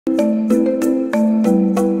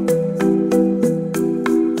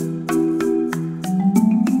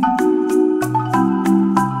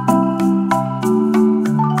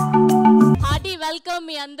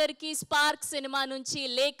అందరికీ spark cinema నుంచి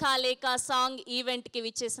లేఖ లేఖ సాంగ్ ఈవెంట్కి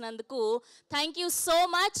విచ్చేసినందుకు thank you so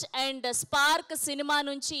much. And spark cinema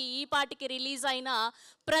నుంచి ఈ పాటకి రిలీజ్ అయిన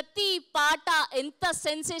ప్రతి పాట ఎంత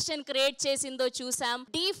సెన్సేషన్ క్రియేట్ చేసిందో చూసాం.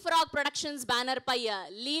 డీ ఫ్రాగ్ ప్రొడక్షన్స్ బ్యానర్ పై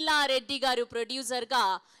లీలా రెడ్డి గారు ప్రొడ్యూసర్గా,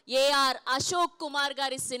 ఏఆర్ అశోక్ కుమార్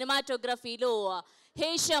గారి సినిమాటోగ్రఫీలో,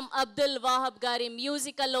 హేషం అబ్దుల్ వాహబ్ గారి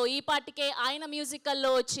మ్యూజికల్లో, ఈ పాటికే ఆయన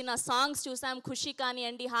మ్యూజికల్లో వచ్చిన సాంగ్స్ చూసాం. ఖుషి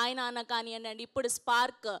కానివ్వండి, హాయ్ నాన్న కానివ్వండి, అండ్ ఇప్పుడు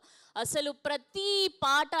స్పార్క్. అసలు ప్రతి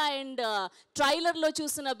పాట అండ్ ట్రైలర్లో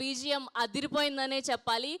చూసిన బీజిఎం అదిరిపోయిందనే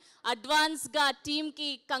చెప్పాలి. అడ్వాన్స్గా టీమ్కి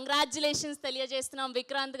కంగ్రాచ్యులేషన్స్ తెలియజేస్తున్నాం.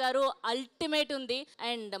 విక్రాంత్ గారు అల్టిమేట్ ఉంది.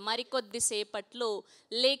 అండ్ మరికొద్ది సేపట్లో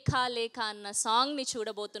లేఖ లేఖ అన్న సాంగ్ని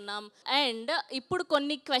చూడబోతున్నాం. అండ్ ఇప్పుడు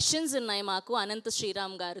కొన్ని క్వశ్చన్స్ ఉన్నాయి మాకు అనంత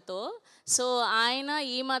శ్రీరామ్ గారితో. సో ఆయన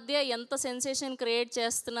ఈ మధ్య ఎంత సెన్సేషన్ క్రియేట్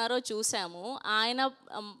చేస్తున్నారో చూసాము. ఆయన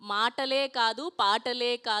మాటలే కాదు,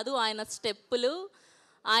 పాటలే కాదు, ఆయన స్టెప్పులు,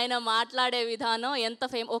 ఆయన మాట్లాడే విధానం ఎంత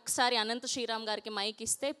ఒకసారి అనంత శ్రీరామ్ గారికి మైక్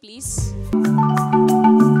ఇస్తే ప్లీజ్.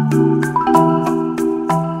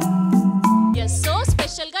 సో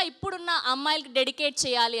స్పెషల్గా ఇప్పుడున్న అమ్మాయిలకి డెడికేట్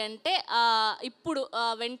చేయాలి అంటే ఇప్పుడు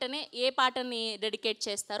వెంటనే ఏ పాటని డెడికేట్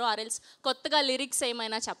చేస్తారో, ఆర్ఎల్స్ కొత్తగా లిరిక్స్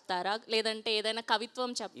ఏమైనా చెప్తారా, లేదంటే ఏదైనా కవిత్వం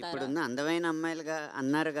చెప్తారా? ఇప్పుడున్న అందమైన అమ్మాయిలుగా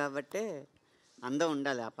అన్నారు కాబట్టి అందం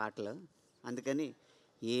ఉండాలి ఆ పాటలో. అందుకని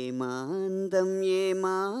ఏమాందం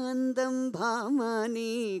భామ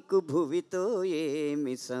నీకు భువితో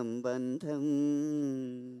ఏమి సంబంధం,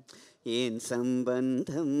 ఏం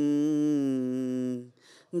సంబంధం,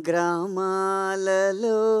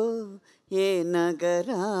 గ్రామాలలో ఏ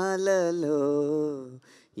నగరాలలో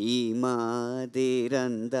ఈ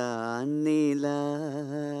మాదిరందాన్నిలా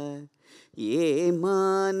ఏ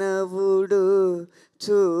మానవుడు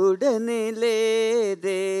చూడనే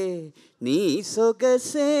లేదే, నీ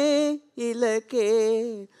సొగసే ఇలకే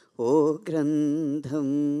ఓ గ్రంథం.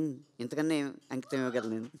 ఇంతకన్నా అంకితం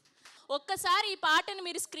ఇవ్వగలను నేను. ఒక్కసారి ఈ పాటని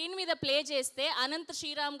మీరు స్క్రీన్ మీద ప్లే చేస్తే అనంత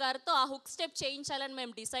శ్రీరామ్ గారితో ఆ హుక్ స్టెప్ చేయించాలని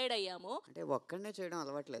మేము డిసైడ్ అయ్యాము. అంటే ఒక్కడనే చేయడం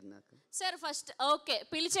అలవాట్లేదు నాకు. Sir first okay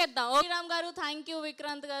పిలిచేద్దాం. శ్రీరామ్ గారు థ్యాంక్ యూ,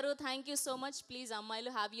 విక్రాంత్ గారు thank you so much. Please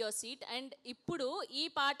అమ్మాయిలు హ్యావ్ యువర్ సీట్. అండ్ ఇప్పుడు ఈ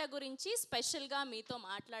పాట గురించి స్పెషల్గా మీతో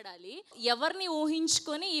మాట్లాడాలి. ఎవరిని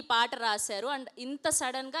ఊహించుకొని ఈ పాట రాశారు అండ్ ఇంత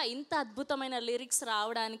సడన్గా ఇంత అద్భుతమైన లిరిక్స్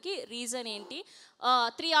రావడానికి రీజన్ ఏంటి?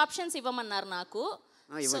 3 ఆప్షన్స్ ఇవ్వమన్నారు నాకు.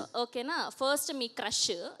 ఓకేనా? ఫస్ట్ మీ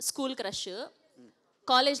క్రష్, స్కూల్ క్రష్,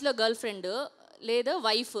 కాలేజ్లో గర్ల్ ఫ్రెండ్ లేదా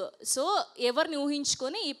వైఫ్. సో ఎవరిని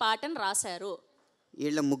ఊహించుకొని ఈ పాటను రాశారు?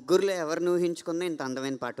 వీళ్ళ ముగ్గురులో ఎవరిని ఊహించుకున్నా ఇంత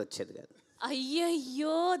అందమైన పాట వచ్చేది కాదు.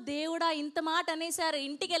 అయ్యయ్యో దేవుడా, ఇంత మాట అనేసారు.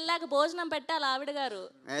 ఇంటికి వెళ్ళాక భోజనం పెట్టాలి ఆవిడ గారు.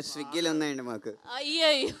 స్విగ్గీలో ఉన్నాయండి మాకు.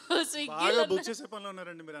 అయ్యయ్యో స్విగ్గీలో.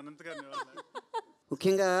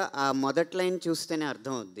 ముఖ్యంగా ఆ మొదటి లైన్ చూస్తేనే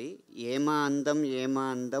అర్థం అవుద్ది. ఏమా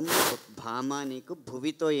అందం భామ నీకు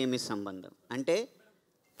భువితో ఏమి సంబంధం అంటే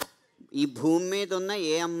ఈ భూమి మీద ఉన్న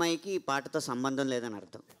ఏ అమ్మాయికి ఈ పాటతో సంబంధం లేదని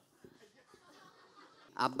అర్థం.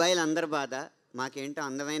 అబ్బాయిలు అందరి బాధ, మాకేంటో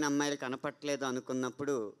అందమైన అమ్మాయిలు కనపట్లేదు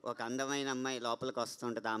అనుకున్నప్పుడు ఒక అందమైన అమ్మాయి లోపలికి వస్తూ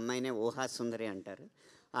ఉంటుంది. ఆ అమ్మాయినే ఊహాసుందరి అంటారు.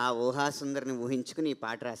 ఆ ఊహాసుందరిని ఊహించుకుని ఈ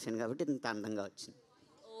పాట రాశాను కాబట్టి ఇంత అందంగా వచ్చింది.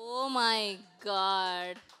 Oh my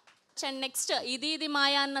God. And next ఇది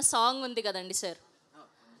మాయా అన్న సాంగ్ ఉంది కదండి సార్.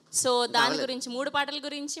 సో దాని గురించి 3 పాటల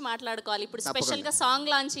గురించి మాట్లాడుకోవాలి ఇప్పుడు. స్పెషల్గా సాంగ్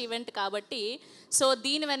లాంచ్ ఈవెంట్ కాబట్టి సో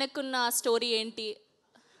దీని వెనక్కున్న స్టోరీ ఏంటి?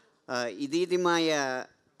 ఇది మాయా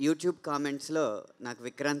యూట్యూబ్ కామెంట్స్లో నాకు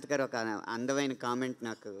విక్రాంత్ గారు ఒక అందమైన కామెంట్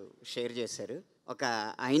నాకు షేర్ చేశారు. ఒక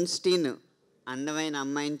ఐన్స్టీన్ అందమైన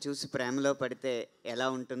అమ్మాయిని చూసి ప్రేమలో పడితే ఎలా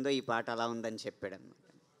ఉంటుందో ఈ పాట అలా ఉందని చెప్పాడు అన్నమాట.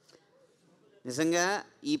 నిజంగా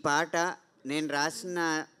ఈ పాట నేను రాసిన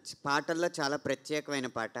పాటల్లో చాలా ప్రత్యేకమైన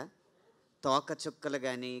పాట. తోక చుక్కలు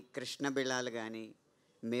కానీ, కృష్ణ బిళాలు కానీ,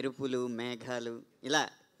 మెరుపులు, మేఘాలు, ఇలా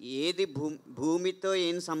ఏది భూమితో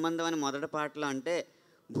ఏం సంబంధం అని మొదటి పాటలో అంటే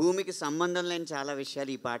భూమికి సంబంధం లేని చాలా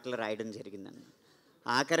విషయాలు ఈ పాటలో రాయడం జరిగిందన్న.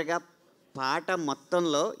 ఆఖరిగా పాట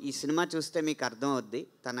మొత్తంలో ఈ సినిమా చూస్తే మీకు అర్థం అవుద్ది.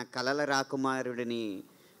 తన కలల రాకుమారుడిని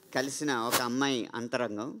కలిసిన ఒక అమ్మాయి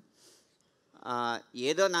అంతరంగం.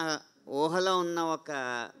 ఏదో నా ఊహలో ఉన్న ఒక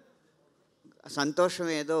సంతోషం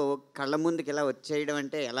ఏదో కళ్ళ ముందుకి ఇలా వచ్చేయడం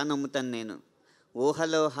అంటే ఎలా నమ్ముతాను నేను?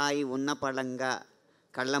 ఊహలో హాయి ఉన్న పళంగా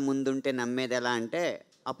కళ్ళ ముందుంటే నమ్మేది ఎలా అంటే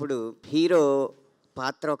అప్పుడు హీరో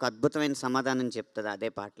పాత్ర ఒక అద్భుతమైన సమాధానం చెప్తుంది అదే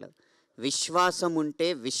పాటలో. విశ్వాసం ఉంటే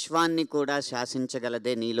విశ్వాన్ని కూడా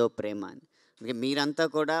శాసించగలదే నీలో ప్రేమ అని. మీరంతా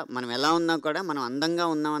కూడా మనం ఎలా ఉన్నా కూడా మనం అందంగా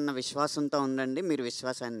ఉన్నామన్న విశ్వాసంతో ఉండండి. మీరు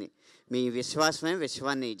మీ విశ్వాసమే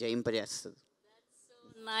విశ్వాన్ని జయింపజేస్తుంది.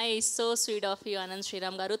 Nice, so sweet of you Anand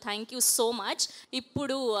Sriram గారు, థ్యాంక్ యూ సో మచ్.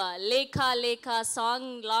 ఇప్పుడు లేఖ లేఖ సాంగ్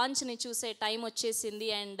లాంచ్ని చూసే టైం వచ్చేసింది.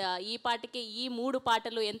 అండ్ ఈ పాటకి ఈ 3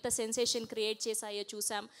 పాటలు ఎంత సెన్సేషన్ క్రియేట్ చేశాయో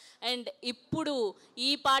చూసాం. అండ్ ఇప్పుడు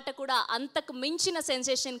ఈ పాట కూడా అంతకు మించిన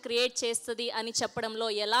సెన్సేషన్ క్రియేట్ చేస్తుంది అని చెప్పడంలో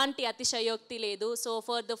ఎలాంటి అతిశయోక్తి లేదు. So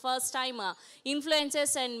for the first time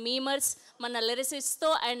influencers and memers మన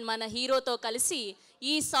లిరిసిస్ట్తో అండ్ మన హీరోతో కలిసి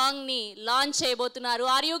ఈ సాంగ్ని లాంచ్ చేయబోతున్నారు.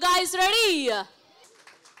 Are you guys ready?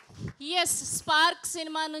 Yes, spark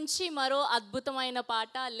cinema నుంచి మరో అద్భుతమైన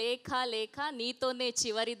పాట లేఖ లేఖ నీతోనే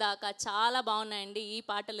చివరి దాకా. చాలా బాగున్నాయండి ఈ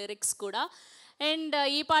పాట లిరిక్స్ కూడా. అండ్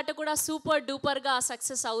ఈ పాట కూడా సూపర్ డూపర్గా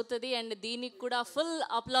సక్సెస్ అవుతుంది. అండ్ దీనికి కూడా ఫుల్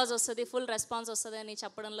అప్లాజ్ వస్తుంది, ఫుల్ రెస్పాన్స్ వస్తుంది అని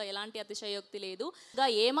చెప్పడంలో ఎలాంటి అతిశయోక్తి లేదు. ఇంకా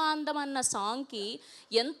ఏమా అందం అన్న సాంగ్కి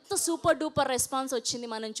ఎంత సూపర్ డూపర్ రెస్పాన్స్ వచ్చింది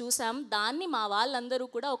మనం చూసాం. దాన్ని మా వాళ్ళందరూ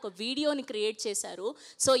కూడా ఒక వీడియోని క్రియేట్ చేశారు.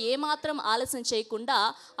 సో ఏమాత్రం ఆలస్యం చేయకుండా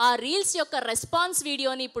ఆ రీల్స్ యొక్క రెస్పాన్స్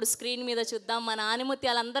వీడియోని ఇప్పుడు స్క్రీన్ మీద చూద్దాం. మన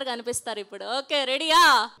ఆనిముత్యాలందరూ కనిపిస్తారు ఇప్పుడు. ఓకే, రెడీయా?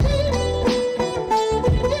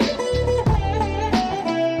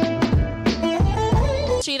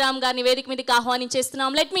 శ్రీరామ్ గారిని వేదిక మీదకి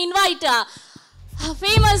ఆహ్వానించేస్తున్నాం. Let me invite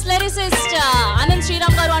famous lyricist Anand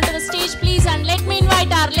Sriram garu onto the stage please, and let me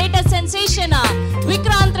invite our latest sensation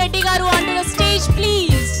Vikranth Reddy garu onto the stage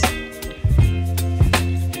please.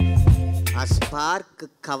 ఆ స్పార్క్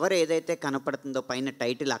కవర్ ఏదైతే కనపడుతుందో పైన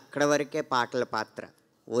టైటిల్ అక్కడ వరకే పాటల పాత్ర.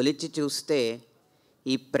 ఒలిచి చూస్తే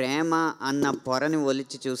ఈ ప్రేమ అన్న పొరని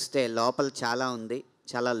ఒలిచి చూస్తే లోపల చాలా ఉంది.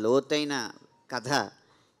 చాలా లోతైన కథ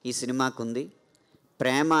ఈ సినిమాకు ఉంది.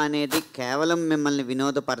 ప్రేమ అనేది కేవలం మిమ్మల్ని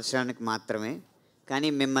వినోదపరచడానికి మాత్రమే, కానీ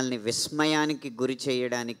మిమ్మల్ని విస్మయానికి గురి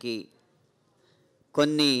చేయడానికి,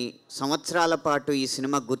 కొన్ని సంవత్సరాల పాటు ఈ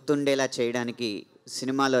సినిమా గుర్తుండేలా చేయడానికి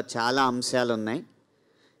సినిమాలో చాలా అంశాలు ఉన్నాయి.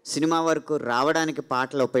 సినిమా వరకు రావడానికి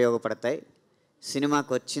పాటలు ఉపయోగపడతాయి.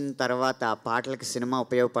 సినిమాకు వచ్చిన తర్వాత ఆ పాటలకి సినిమా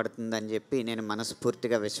ఉపయోగపడుతుందని చెప్పి నేను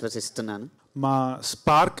మనస్ఫూర్తిగా విశ్వసిస్తున్నాను. మా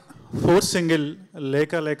స్పార్క్ 4th సింగిల్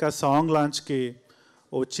లేక లేక సాంగ్ లాంచ్కి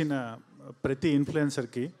వచ్చిన ప్రతి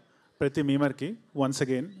ఇన్ఫ్లుయెన్సర్కి, ప్రతి మీమర్కి once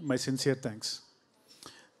again my sincere thanks.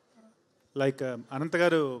 Like Anant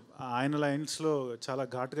గారు ఆయన లైన్స్లో చాలా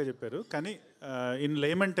ఘాటుగా చెప్పారు, కానీ in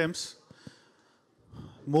lemon terms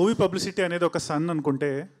movie publicity అనేది ఒక సన్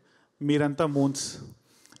అనుకుంటే మీరంతా మూన్స్.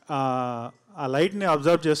 ఆ లైట్ని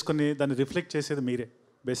అబ్జర్వ్ చేసుకుని దాన్ని రిఫ్లెక్ట్ చేసేది మీరే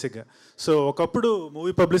బేసిక్గా. సో ఒకప్పుడు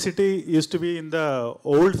movie publicity use to be in the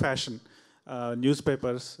old fashion, news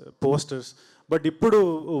papers, posters. But ఇప్పుడు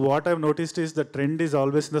what I've noticed is the trend is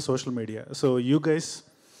always in the social media. So you guys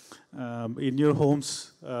in your homes,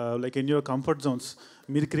 like in your comfort zones,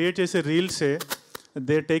 మీరు create చేసే రీల్సే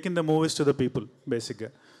they taking the movies to the people బేసిక్గా.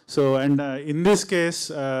 So and in this case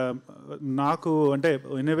నాకు అంటే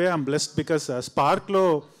in a way I'm blessed because స్పార్క్లో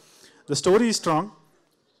the story is strong.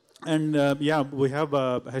 And yeah we have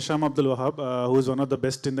Hesham Abdul Wahab who is one of the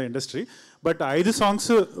best in the industry. But 5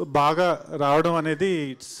 songs బాగా రావడం అనేది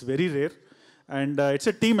it's very rare. And it's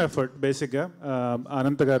a team effort బేసిక్గా.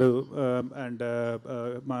 అనంత్ గారు and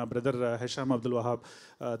మా brother Hesham Abdul Wahab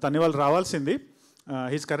తను వాళ్ళు రావాల్సింది.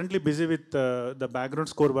 He's currently busy with the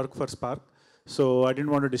background score work for spark. So I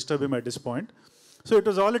dent want to disturb him at this point. So it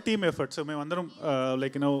was all a team effort. So మేమందరం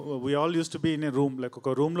like you know we all use to be in a room, like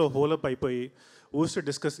ఒక రూమ్లో హోలప్ అయిపోయి use to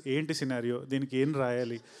discuss ఏంటి scenario, దీనికి ఏం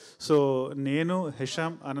రాయాలి. So నేను,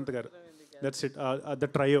 హెషామ్, అనంత్ గారు, that's it,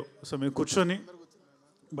 the trio. So మేము కూర్చొని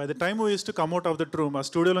by the time we used to come out of that room, ఆ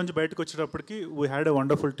స్టూడియోలోంచి బయటకు వచ్చేటప్పటికి we had a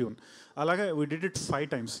wonderful tune. అలాగే we did it 5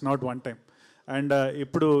 times, not 1 time. And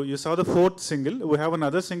ఇప్పుడు you saw the 4th single, we have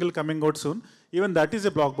another single coming out soon. Even that is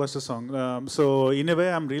a blockbuster song. So in a way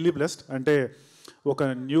I'm really blessed. అంటే ఒక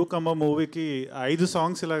new comer మూవీకి 5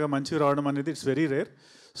 songs ఇలాగా మంచిగా రావడం అనేది it's very rare.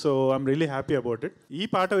 So I'm really happy about it. ఈ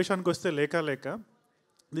పాట విషయానికి వస్తే లేక లేక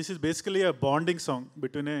this is basically a bonding song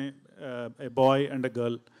between A bye and a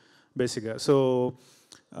girl బేసిక్గా. సో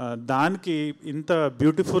దానికి ఇంత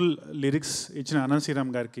బ్యూటిఫుల్ లిరిక్స్ ఇచ్చిన అనంత్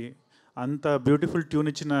శ్రీరామ్ గారికి, అంత బ్యూటిఫుల్ ట్యూన్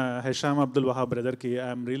ఇచ్చిన హెషామ్ అబ్దుల్ వహాబ్ బ్రదర్కి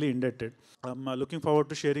I'm really indebted. I'm looking forward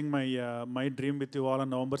to sharing my dream with you all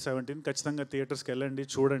on November 17. ఖచ్చితంగా థియేటర్స్కి వెళ్ళండి,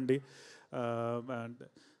 చూడండి. And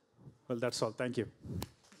well that's all. Thank you.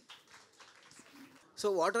 So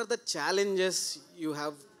what are the challenges you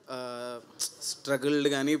have struggled?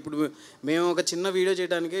 కానీ ఇప్పుడు మేము ఒక చిన్న వీడియో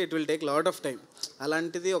చేయడానికి it will take lot of time.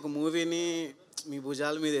 అలాంటిది ఒక మూవీని మీ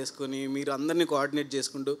భుజాల మీద వేసుకొని మీరు అందరినీ కోఆర్డినేట్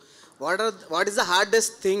చేసుకుంటూ what is the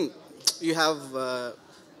hardest thing you have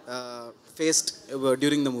faced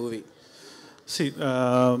during the movie? See,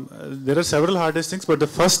 there are several hardest things, but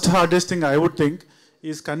the first hardest thing I would think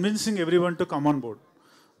is convincing everyone to come on board.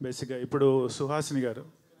 Basically, ఇప్పుడు సుహాసిని గారు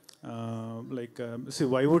like C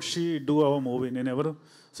why would she do our movie, నేను ఎవరు,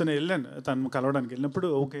 so నేను వెళ్ళాను తను కలవడానికి. వెళ్ళినప్పుడు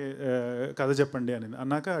okay కథ చెప్పండి అని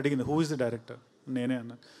అన్నాక అడిగింది హూ ఇస్ ద డైరెక్టర్, నేనే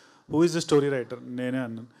అన్నాను. Who is the story writer, నేనే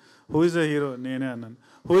అన్నాను. హూ ఇస్ ద హీరో, నేనే అన్నాను.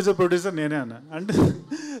 హూ ఇస్ ద ప్రొడ్యూసర్, నేనే అన్నాను. అంటే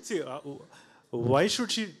C why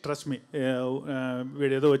should she trust me,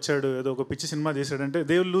 వీడు ఏదో వచ్చాడు ఏదో ఒక పిచ్చి సినిమా చేశాడంటే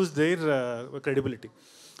they will lose their credibility.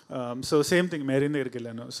 So same thing Mehreen దగ్గరికి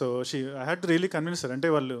వెళ్ళాను. So I had to really convince అంటే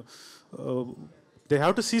వాళ్ళు they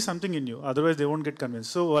have to see something in you, otherwise they won't get convince.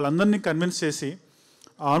 So వాళ్ళందరినీ కన్విన్స్ చేసి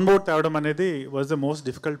ఆన్ బోర్డ్ తేవడం అనేది was the most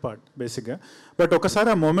difficult part బేసిక్గా. But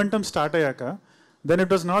ఒకసారి ఆ మొమెంటమ్ స్టార్ట్ అయ్యాక then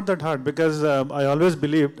it was not that hard because I always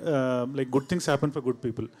believed like good things happen for good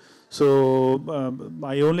people. So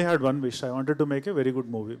I only had one wish. I wanted to make a very good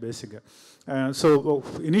movie basically. So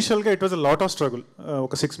initially it was a lot of struggle,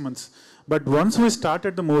 okay, 6 months. But once we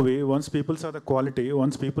started the movie, once people saw the quality,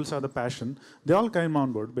 once people saw the passion, they all came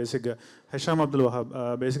on board basically. Hisham Abdul Wahab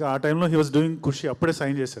basically ఆ టైంలో he was doing ఖుషి అప్పుడే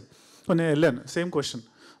sign చేశాడు. నేను వెళ్ళాను, same question.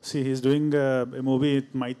 See, he's doing a movie with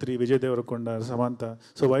Maitri, Vijay Devarakonda, Samantha.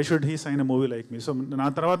 So why should he sign a movie like me? So na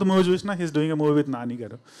tarvata movie chusina he's doing a movie with Nani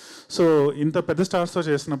garu. So inta pedda stars tho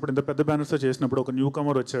chesinappudu, inta pedda banners tho chesinappudu oka new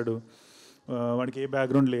comer vachadu, vadiki A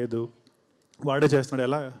background లేదు, వాడే చేస్తున్నాడు,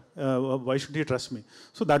 ఎలా, why should he trust me?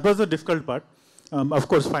 So that was the difficult part. Of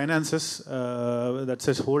course finances, that's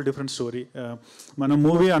a whole different story. మనం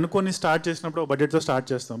movie అనుకొని start చేసినప్పుడు బడ్జెట్తో start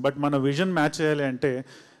చేస్తాం, but మన విజన్ మ్యాచ్ చేయాలి అంటే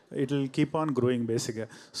it will keep on growing బేసిక్గా.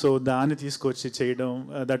 సో దాన్ని తీసుకొచ్చి చేయడం,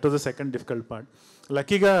 that was the second difficult part.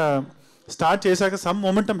 లక్కీగా స్టార్ట్ చేశాక సమ్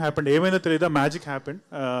మొమెంటమ్ హ్యాపెండ్, ఏమైందో తెలియదా, magic happened.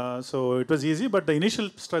 So it was easy, but the initial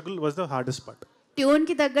struggle was the hardest part.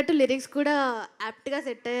 ట్యూన్కి తగ్గట్టు లిరిక్స్ కూడా యాప్ట్గా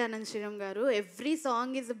సెట్ అయ్యాయి అనంత్ శ్రీరామ్ గారు. ఎవ్రీ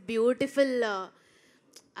సాంగ్ ఈజ్ బ్యూటిఫుల్,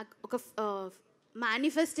 ఒక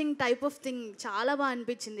మేనిఫెస్టింగ్ టైప్ ఆఫ్ థింగ్. చాలా బాగా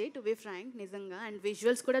అనిపించింది టు బి ఫ్రాంక్ నిజంగా. అండ్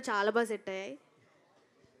విజువల్స్ కూడా చాలా బాగా సెట్ అయ్యాయి.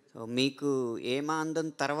 సో మీకు ఏమా అందం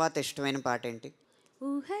తర్వాత ఇష్టమైన పాట ఏంటి?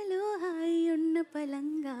 ఊహలో హాయి ఉన్న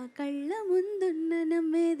పలంగా కళ్ళ ముందున్న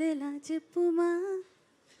నమ్మేదెలా చెప్పుమా,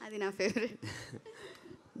 అది నా ఫేవరెట్.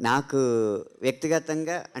 నాకు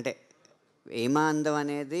వ్యక్తిగతంగా అంటే ఏమా అందం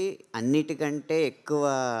అనేది అన్నిటికంటే ఎక్కువ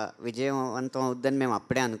విజయవంతం అవుద్దని మేము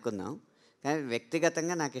అప్పుడే అనుకున్నాం. కానీ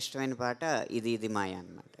వ్యక్తిగతంగా నాకు ఇష్టమైన పాట ఇది ఇది మాయ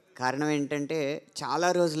అన్నమాట. కారణం ఏంటంటే చాలా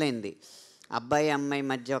రోజులైంది అబ్బాయి అమ్మాయి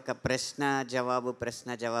మధ్య ఒక ప్రశ్న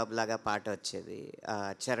జవాబు లాగా పాట వచ్చేది.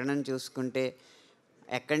 చరణం చూసుకుంటే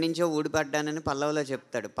ఎక్కడి నుంచో ఊడిపడ్డానని పల్లవిలో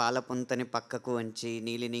చెప్తాడు. పాలపుంతని పక్కకు వంచి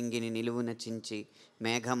నీలి నింగిని నిలువున చించి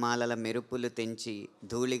మేఘమాలల మెరుపులు తెంచి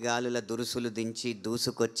ధూళిగాలుల దురుసులు దించి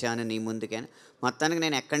దూసుకొచ్చాను నీ ముందుకే. మొత్తానికి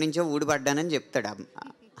నేను ఎక్కడి నుంచో ఊడిపడ్డానని చెప్తాడు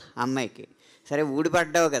అమ్మాయికి. సరే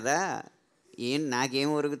ఊడిపడ్డావు కదా, నాకేం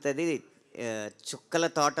ఒరుగుతుంది, చుక్కల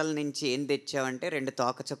తోటల నుంచి ఏం తెచ్చావంటే 2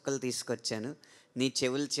 తోక చుక్కలు తీసుకొచ్చాను, నీ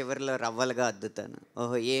చెవుల చివరిలో రవ్వలుగా అద్దుతాను.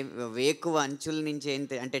 ఓహో వేకువ అంచుల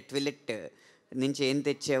నుంచి అంటే ట్విలెట్ నుంచి ఏం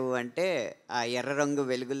తెచ్చావు అంటే ఆ ఎర్ర రంగు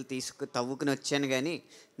వెలుగులు తవ్వుకుని వచ్చాను, కానీ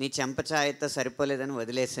నీ చెంపఛాయతో సరిపోలేదని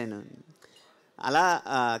వదిలేశాను. అలా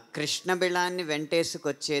కృష్ణబిలాన్ని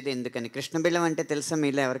వెంటేసుకొచ్చేది ఎందుకని. కృష్ణబిలం అంటే తెలుసా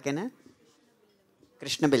మీలో ఎవరికైనా?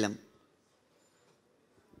 కృష్ణబిలం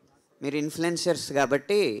మీరు ఇన్ఫ్లుయెన్సర్స్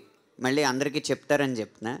కాబట్టి మళ్ళీ అందరికీ చెప్తారని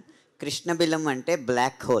చెప్తున్నా. కృష్ణబిలం అంటే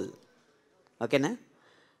బ్లాక్ హోల్, ఓకేనా?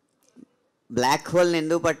 బ్లాక్ హోల్ని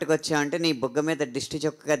ఎందుకు పట్టుకొచ్చామంటే నీ బుగ్గ మీద దిష్టి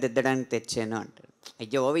చొక్కగా దిద్దడానికి తెచ్చాను అంటారు.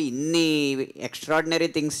 అయ్యో ఇన్ని ఎక్స్ట్రాడినరీ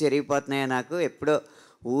థింగ్స్ జరిగిపోతున్నాయో, నాకు ఎప్పుడో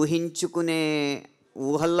ఊహించుకునే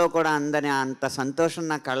ఊహల్లో కూడా అందని అంత సంతోషం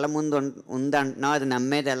నా కళ్ళ ముందు ఉందంటున్నావు. అది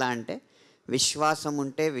నమ్మేది ఎలా అంటే విశ్వాసం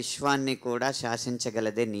ఉంటే విశ్వాన్ని కూడా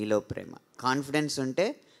శాసించగలదే నీలో ప్రేమ. కాన్ఫిడెన్స్ ఉంటే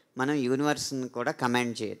మనం యూనివర్స్ని కూడా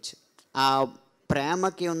కమాండ్ చేయొచ్చు. ఆ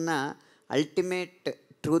ప్రేమకి ఉన్న అల్టిమేట్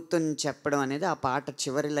ట్రూత్ని చెప్పడం అనేది ఆ పాట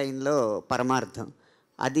చివరి లైన్లో పరమార్థం.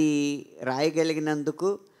 అది రాయగలిగినందుకు,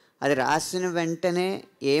 అది రాసిన వెంటనే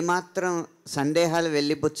ఏమాత్రం సందేహాలు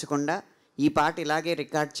వెళ్ళిపుచ్చకుండా ఈ పాట ఇలాగే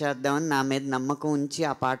రికార్డ్ చేద్దామని నా మీద నమ్మకం ఉంచి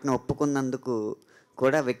ఆ పాటను ఒప్పుకున్నందుకు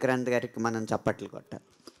కూడా విక్రాంత్ గారికి మనం చప్పట్లు కొట్టాలి.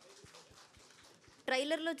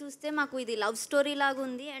 ట్రైలర్లో చూస్తే మాకు ఇది లవ్ స్టోరీ లాగా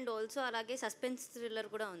ఉంది, అండ్ ఆల్సో అలాగే సస్పెన్స్ థ్రిల్లర్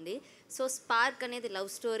కూడా ఉంది. సో స్పార్క్ అనేది love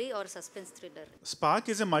story or suspense thriller? Spark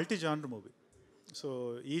is a multi genre movie. So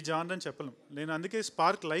ఈ జానర్ అని చెప్పలేం. నేను అందుకే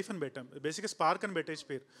స్పార్క్ లైఫ్ అని పెట్టాను. బేసిక్గా స్పార్క్ అని పెట్టేసి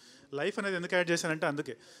పేరు. లైఫ్ అనేది ఎందుకు యాడ్ చేశానంటే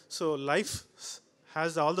అందుకే. So life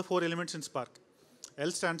has all the 4 elements in spark.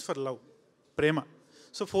 L stands for love, Prema.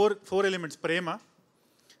 So four elements: ప్రేమ,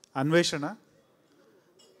 అన్వేషణ,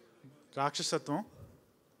 రాక్షసత్వం,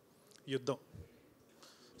 యుద్ధం.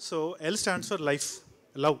 So L stands for life,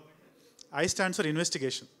 love. I stands for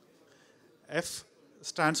investigation. F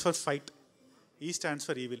stands for fight. E stands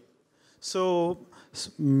for evil. So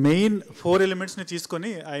main 4 ఎలిమెంట్స్ని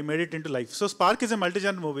తీసుకొని I made it in to life. So spark is a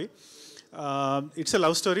మల్టీజానర్ movie. It's a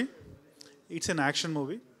love story, it's an action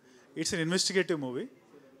movie, it's an investigative movie.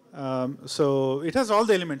 So it has all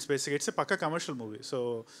the elements basically. It's a pakka commercial movie. So,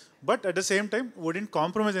 but at the same time, wouldn't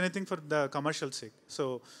compromise anything for the commercial sake. So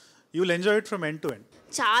you will enjoy it from end to end.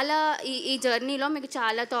 చాలా ఈ జర్నీలో మీకు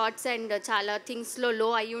చాలా thoughts and చాలా థింగ్స్లో లో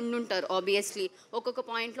అయి ఉండుంటారు obviously, ఒక్కొక్క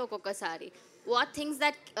పాయింట్లో ఒక్కొక్కసారి. What things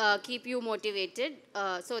that keep you motivated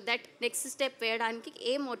so that next step వేయడానికి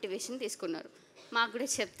ఏ మోటివేషన్ తీసుకున్నారు మాకు కూడా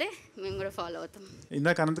చెప్తే మేము కూడా ఫాలో అవుతాం.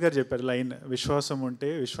 ఇందాక అనంత్ గారు చెప్పారు లైన్, విశ్వాసం ఉంటే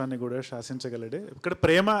విశ్వాన్ని కూడా శాసించగలడే. ఇక్కడ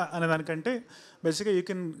ప్రేమ అనే దానికంటే బేసిక్గా you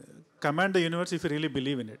can command the universe if you really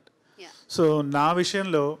believe in it. So నా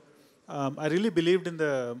విషయంలో I really believed in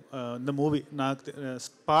the movie. నాకు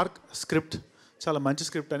స్పార్క్ స్క్రిప్ట్ చాలా మంచి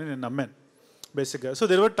స్క్రిప్ట్ అని నేను నమ్మాను బేసిక్గా. So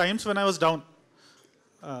there were times when I was down.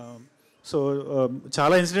 So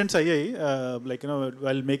చాలా ఇన్సిడెంట్స్ అయ్యాయి like you know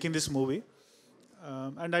while making this movie.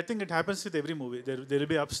 And I think it happens with every movie. There will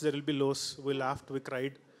be ups, there will be lows. We laughed, we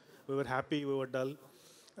cried, we were happy, we were dull.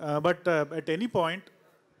 But at any point,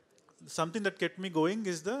 something that kept me going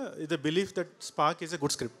is the belief that Spark is a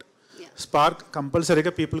good script. Yeah. Spark compulsory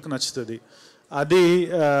ga people ku nachutadi. Adi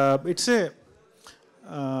it's a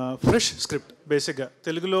fresh script బేసిక్గా.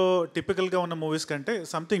 తెలుగులో టిపికల్గా ఉన్న movies కంటే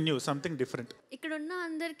something new, something different. ఇక్కడ ఉన్న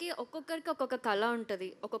అందరికీ ఒక్కొక్కరికి ఒక్కొక్క కళ ఉంటుంది,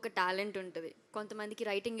 ఒక్కొక్క టాలెంట్ ఉంటుంది. కొంతమందికి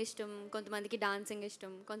రైటింగ్ ఇష్టం, కొంతమందికి డాన్సింగ్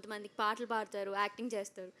ఇష్టం, కొంతమందికి పాటలు పాడతారు, యాక్టింగ్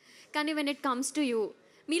చేస్తారు. కానీ when it comes to you,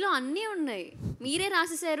 మీలో అన్నీ ఉన్నాయి. మీరే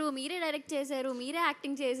రాసేసారు, మీరే డైరెక్ట్ చేశారు, మీరే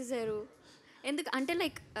యాక్టింగ్ చేసేసారు. ఎందుకు అంటే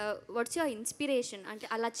లైక్ వాట్స్ యువర్ ఇన్స్పిరేషన్? అంటే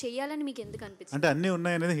అలా చేయాలని మీకు ఎందుకు అనిపించింది? అంటే అన్నీ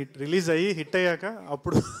ఉన్నాయనేది రిలీజ్ అయ్యి హిట్ అయ్యాక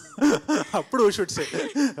అప్పుడు should say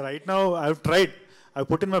right now I tried, I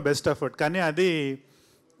put in my best effort. కానీ అది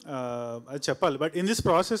చెప్పాలి. But in this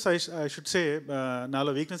process I should say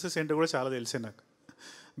నాలో వీక్నెసెస్ ఏంటో కూడా చాలా తెలిసే నాకు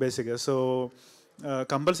బేసిక్గా. సో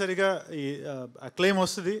కంపల్సరీగా ఈ అక్లెయిమ్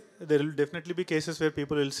వస్తుంది. There will definitely be cases where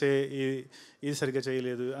people will say ఇది సరిగ్గా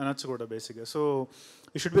చేయలేదు అనొచ్చు కూడా బేసిక్గా. So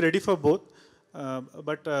you should be ready for both.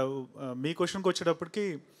 But మీ క్వశ్చన్కి వచ్చేటప్పటికి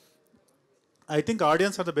I think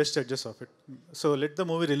audience are the best judges of it. So let the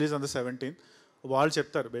movie release on the 17th. వాళ్ళు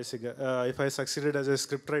చెప్తారు బేసిక్గా if I succeeded as a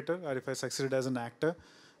script writer or if I succeeded as an actor.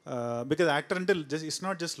 Because actor until just it's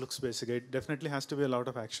not just looks basically, it definitely has to be a lot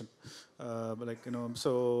of action, like you know.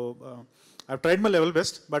 So I've tried my level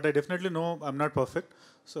best, but I definitely know I'm not perfect.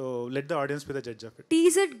 So let the audience be the judge of it.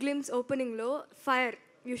 Teaser glimpse opening lo fire,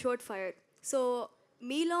 you showed fire. So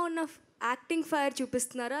మీలో ఉన్న acting fire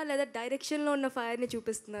చూపిస్తున్నారా లేదా డైరెక్షన్లో ఉన్న ఫైర్ని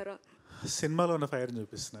చూపిస్తున్నారా? సినిమాలో ఉన్న ఫైర్ని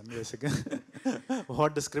చూపిస్తున్నాను బేసిక్గా.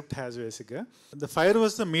 What the script has బేసిక్గా. The fire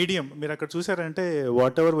was the medium. మీరు అక్కడ చూసారంటే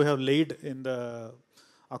what ever we have laid in the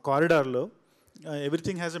ఆ కారిడార్లో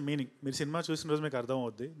ఎవ్రీథింగ్ హ్యాస్ అ మీనింగ్. మీరు సినిమా చూసిన రోజు మీకు అర్థం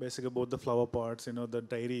అవుద్ది బేసిక్గా. Both the flower pots, you know the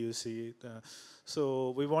dairy UC. So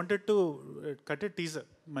we wanted to cut a teaser,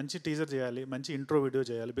 మంచి టీజర్ చేయాలి, మంచి ఇంట్రో వీడియో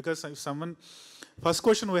చేయాలి. Because someone first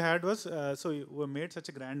question we had was so we made such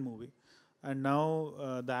a grand movie and now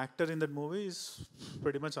the actor in that movie is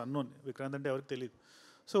very much unknown. Vikrant అంటే ఎవరికి తెలియదు.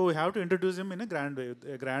 So we have to introduce him in a grand way.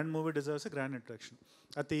 Grand movie deserves a grand introduction.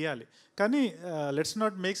 అది తీయాలి. కానీ let's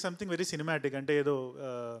not make something very cinematic. అంటే ఏదో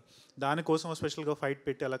దానికోసం స్పెషల్గా ఫైట్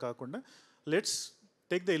పెట్టి అలా కాకుండా let's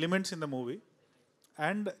take the elements in the movie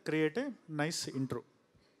and create a nice intro.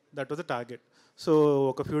 That was the target. So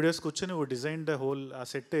ఒక ఫ్యూ డేస్ కూర్చొని డిజైన్ ద హోల్ ఆ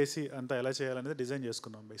సెట్ వేసి అంతా ఎలా చేయాలనేది డిజైన్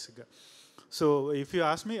చేసుకున్నాం బేసిక్గా. So if you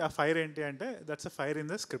ask me ఆ ఫైర్ ఏంటి అంటే that's a fire in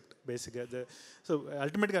the script బేసిక్గా. సో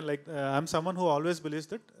అల్టిమేట్గా like I'm someone who always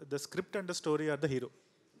believes that the script and the story or the hero.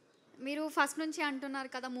 మీరు ఫస్ట్ నుంచి అంటున్నారు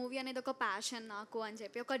కదా మూవీ అనేది ఒక ప్యాషన్ నాకు అని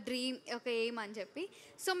చెప్పి, ఒక డ్రీమ్, ఒక ఎయిమ్ అని చెప్పి.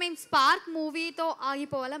 సో మేము స్పార్క్ మూవీతో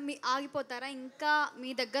ఆగిపోవాలా, ఆగిపోతారా? ఇంకా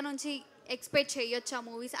మీ దగ్గర నుంచి ఎక్స్పెక్ట్ చేయొచ్చా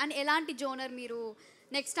మూవీస్? అండ్ ఎలాంటి జోనర్ మీరు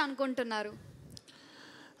నెక్స్ట్ అనుకుంటున్నారు?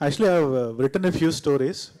 Actually, I have written a few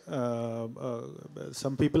stories.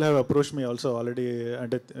 Some people have approached me also already.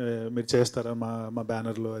 అంటే మీరు చేస్తారా మా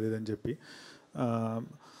బ్యానర్లో అది అని చెప్పి.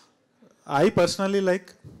 I personally like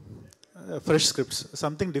fresh scripts,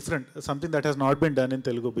 something different, something that has not been done in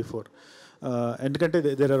Telugu before. ఎందుకంటే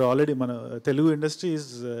there are already మన తెలుగు ఇండస్ట్రీ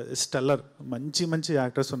ఈజ్ స్టెల్లర్. మంచి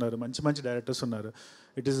యాక్టర్స్ ఉన్నారు, మంచి డైరెక్టర్స్ ఉన్నారు.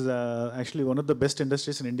 It is actually one of the best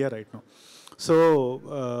industries in India right now. So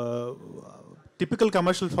typical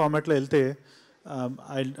commercial ఫార్మాట్లో వెళ్తే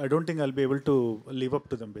I don't think I'll be able to live up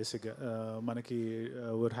to them బేసిక్గా. మనకి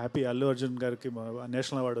were happy Allu Arjun గారికి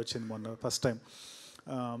national award వచ్చింది మొన్న first time.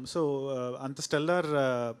 So అంత stellar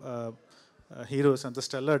heroes, అంత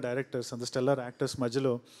stellar directors, అంత స్టెల్లర్ యాక్టర్స్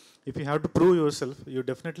మధ్యలో if you have to prove your self, you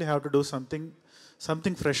definitely have to do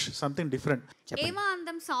something fresh, something different. ఏమా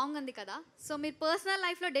అందం సాంగ్ ఉంది కదా, సో మీరు పర్సనల్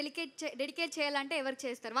లైఫ్లో డెడికేట్ చేయాలంటే ఎవరికి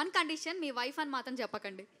చేస్తారు? వన్ కండిషన్, మీ వైఫ్ అని మాత్రం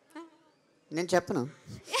చెప్పకండి. నేను చెప్పను.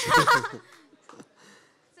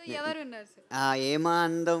 సో ఎవరు ఉన్నారు సార్? ఏమా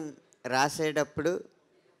అందం రాసేటప్పుడు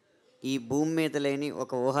ఈ భూమి మీద లేని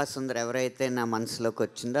ఒక ఊహాసుందర ఎవరైతే నా మనసులోకి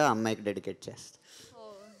వచ్చిందో ఆ అమ్మాయికి డెడికేట్ చేస్తా. ఓ,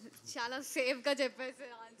 చాలా సేఫ్గా చెప్పేసి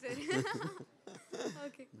answer.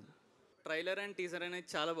 Okay. Trailer and teaser అనేది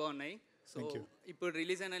చాలా బాగున్నాయి. సో ఇప్పుడు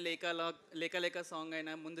రిలీజ్ అయిన లేక సాంగ్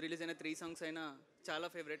అయినా, ముందు రిలీజ్ అయిన 3 సాంగ్స్ అయినా చాలా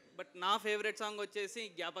ఫేవరెట్. బట్ నా ఫేవరెట్ సాంగ్ వచ్చేసి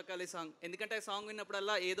జ్ఞాపకాలి సాంగ్. ఎందుకంటే ఆ సాంగ్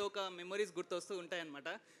విన్నప్పుడల్లా ఏదో ఒక మెమరీస్ గుర్తొస్తూ ఉంటాయి అనమాట.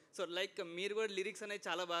 సో లైక్ మీరు కూడా లిరిక్స్ అనేది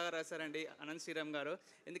చాలా బాగా రాశారండి అనంత్ శ్రీరామ్ గారు.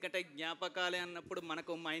 ఎందుకంటే జ్ఞాపకాలే అన్నప్పుడు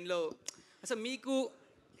మనకు మైండ్లో అసలు మీకు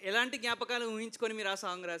ఎలాంటి జ్ఞాపకాలు ఊహించుకొని మీరు ఆ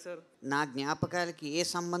సాంగ్ రాశారు? నా జ్ఞాపకాలకి ఏ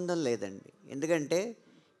సంబంధం లేదండి. ఎందుకంటే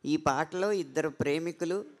ఈ పాటలో ఇద్దరు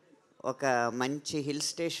ప్రేమికులు ఒక మంచి హిల్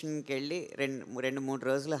స్టేషన్కి వెళ్ళి 2-3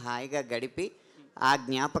 రోజులు హాయిగా గడిపి ఆ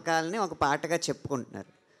జ్ఞాపకాలని ఒక పాటగా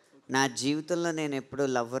చెప్పుకుంటున్నారు. నా జీవితంలో నేను ఎప్పుడు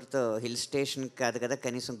లవ్వర్తో హిల్ స్టేషన్కి కాదు కదా,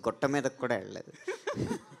 కనీసం గుట్ట మీదకి కూడా వెళ్ళలేదు.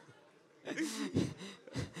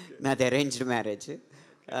 నాది అరేంజ్డ్ మ్యారేజ్.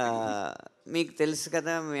 మీకు తెలుసు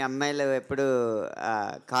కదా, మీ అమ్మాయిలు ఎప్పుడు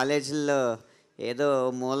కాలేజీల్లో ఏదో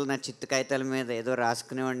మూలన చిత్తు కాగితాల మీద ఏదో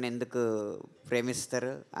రాసుకునేవాడిని ఎందుకు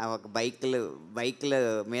ప్రేమిస్తారు? ఒక బైకుల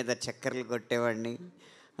మీద చక్కర్లు కొట్టేవాడిని,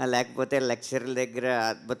 లేకపోతే లెక్చరర్ల దగ్గర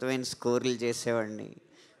అద్భుతమైన స్కోర్లు చేసేవాడిని,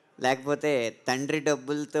 లేకపోతే తండ్రి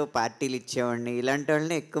డబ్బులతో పార్టీలు ఇచ్చేవాడిని. ఇలాంటి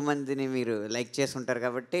వాళ్ళని ఎక్కువ మందిని మీరు లైక్ చేసి ఉంటారు.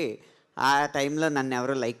 కాబట్టి ఆ టైంలో నన్ను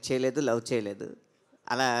ఎవరూ లైక్ చేయలేదు, లవ్ చేయలేదు.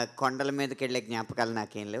 అలా కొండల మీదకి వెళ్ళే జ్ఞాపకాలు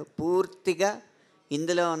నాకేం లేవు. పూర్తిగా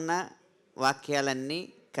ఇందులో ఉన్న వాక్యాలన్నీ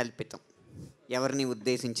కల్పితం, ఎవరిని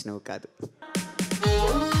ఉద్దేశించినవి కాదు.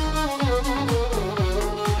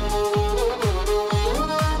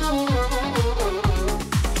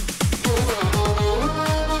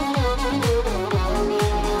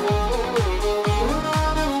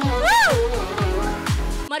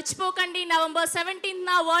 మర్చిపోకండి, November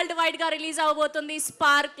 17th వరల్డ్ వైడ్గా రిలీజ్ అవబోతుంది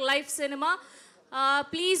spark life cinema.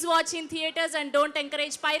 Please watch in theatres and don't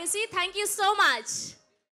encourage piracy. Thank you so much.